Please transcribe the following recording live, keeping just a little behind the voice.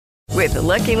With the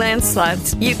Lucky Land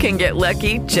Slots, you can get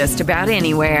lucky just about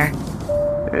anywhere.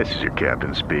 This is your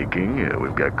captain speaking.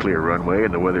 We've got clear runway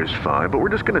and the weather's fine, but we're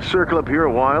just going to circle up here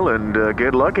a while and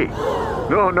get lucky.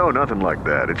 No, nothing like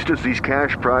that. It's just these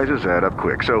cash prizes add up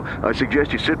quick. So I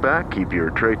suggest you sit back, keep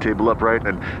your tray table upright,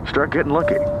 and start getting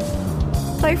lucky.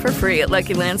 Play for free at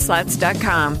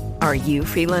LuckyLandSlots.com. Are you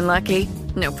feeling lucky?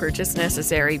 No purchase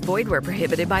necessary. Void where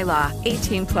prohibited by law.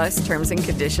 18 plus terms and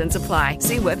conditions apply.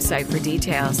 See website for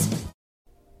details.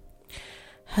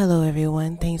 Hello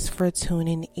everyone, thanks for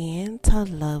tuning in to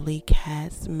Lovely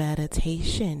Cat's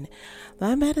Meditation.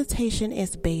 My meditation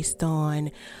is based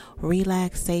on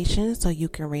relaxation so you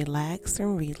can relax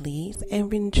and release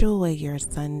and enjoy your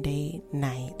Sunday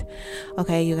night.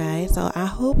 Okay, you guys, so I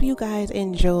hope you guys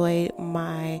enjoyed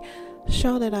my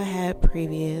show that I had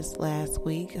previous last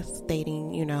week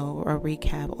stating, a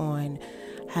recap on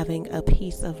having a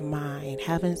peace of mind,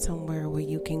 having somewhere where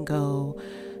you can go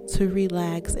to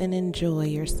relax and enjoy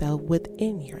yourself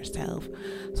within yourself.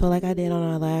 So like I did on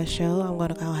our last show, I'm going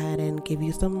to go ahead and give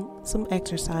you some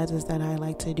exercises that I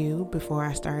like to do before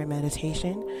I start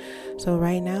meditation. So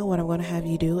right now, what I'm going to have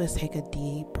you do is take a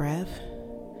deep breath.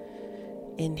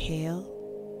 Inhale.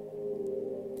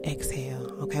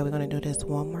 Exhale. Okay, we're going to do this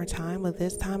one more time, but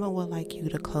this time I would like you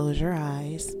to close your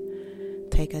eyes.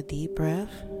 Take a deep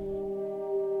breath.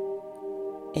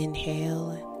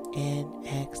 Inhale and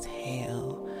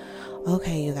exhale.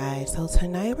 Okay, you guys, so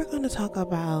tonight we're going to talk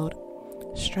about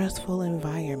stressful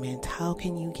environment. How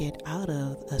can you get out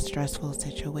of a stressful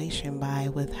situation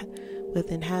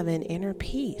within having inner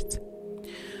peace?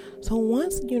 So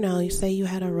once, you say you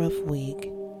had a rough week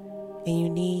and you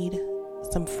need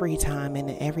some free time and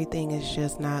everything is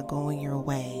just not going your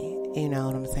way, you know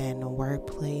what I'm saying? The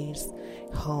workplace,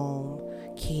 home,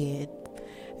 kid,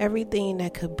 everything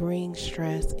that could bring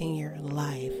stress in your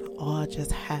life all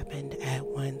just happened at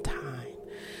one time.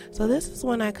 So this is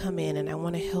when I come in and I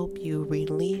want to help you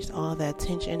release all that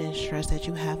tension and stress that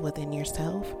you have within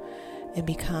yourself and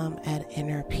become at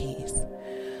inner peace.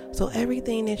 So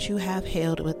everything that you have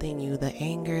held within you, the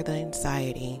anger, the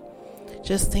anxiety,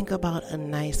 just think about a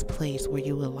nice place where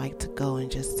you would like to go and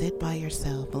just sit by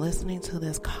yourself listening to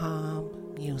this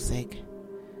calm music.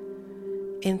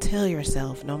 And tell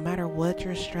yourself, no matter what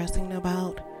you're stressing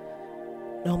about,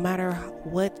 no matter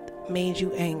what made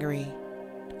you angry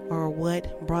or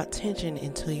what brought tension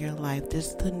into your life,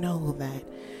 just to know that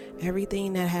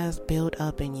everything that has built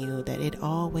up in you, that it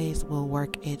always will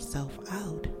work itself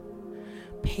out.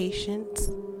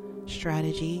 Patience,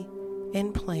 strategy,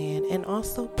 and plan, and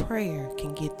also prayer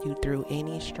can get you through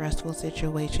any stressful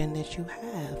situation that you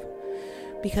have.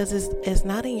 Because it's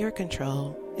not in your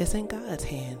control, it's in God's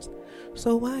hands.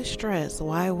 So why stress?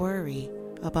 Why worry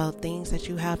about things that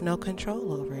you have no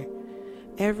control over?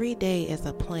 Every day is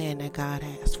a plan that God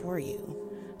has for you.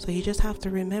 So you just have to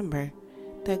remember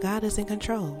that God is in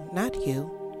control, not you.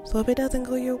 So if it doesn't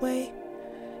go your way,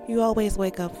 you always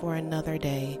wake up for another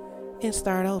day and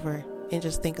start over and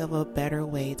just think of a better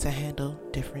way to handle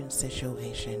different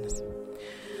situations.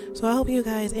 So I hope you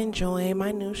guys enjoy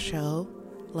my new show,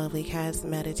 Lovely Cat's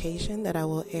Meditation, that I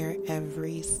will air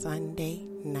every Sunday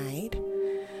night.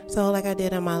 So like I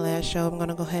did on my last show, I'm going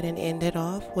to go ahead and end it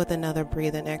off with another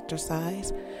breathing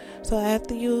exercise. So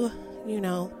after you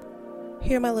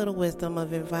hear my little wisdom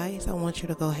of advice, I want you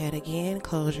to go ahead again,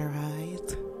 close your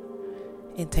eyes,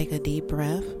 and take a deep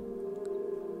breath.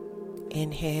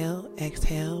 Inhale,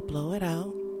 exhale, blow it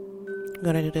out. I'm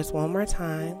going to do this one more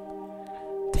time.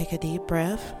 Take a deep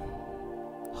breath.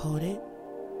 Hold it.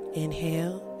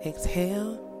 Inhale,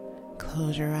 exhale,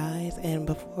 close your eyes. And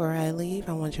before I leave,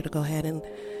 I want you to go ahead and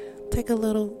take a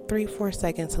little 3-4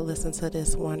 seconds to listen to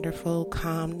this wonderful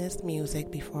calmness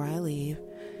music before I leave.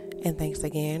 And thanks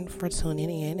again for tuning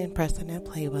in and pressing that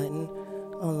play button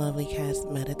on Lovely Cat's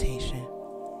Meditation.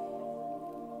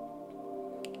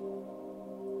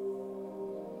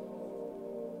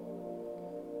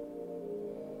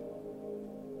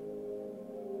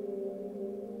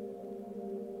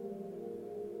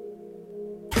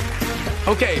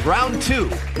 Okay, round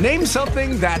 2. Name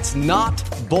something that's not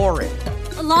boring.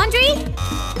 A laundry?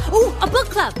 Ooh, a book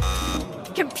club.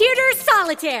 Computer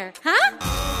solitaire, huh?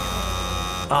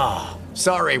 Ah,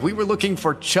 sorry, we were looking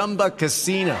for Chumba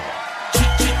Casino.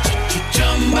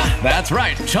 That's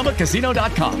right,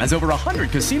 ChumbaCasino.com has over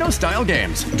 100 casino-style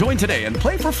games. Join today and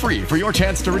play for free for your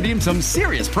chance to redeem some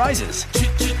serious prizes.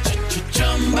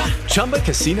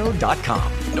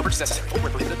 ChumbaCasino.com. No purchase necessary. Void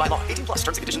where prohibited by law. 18 plus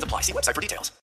terms and conditions apply. See website for details.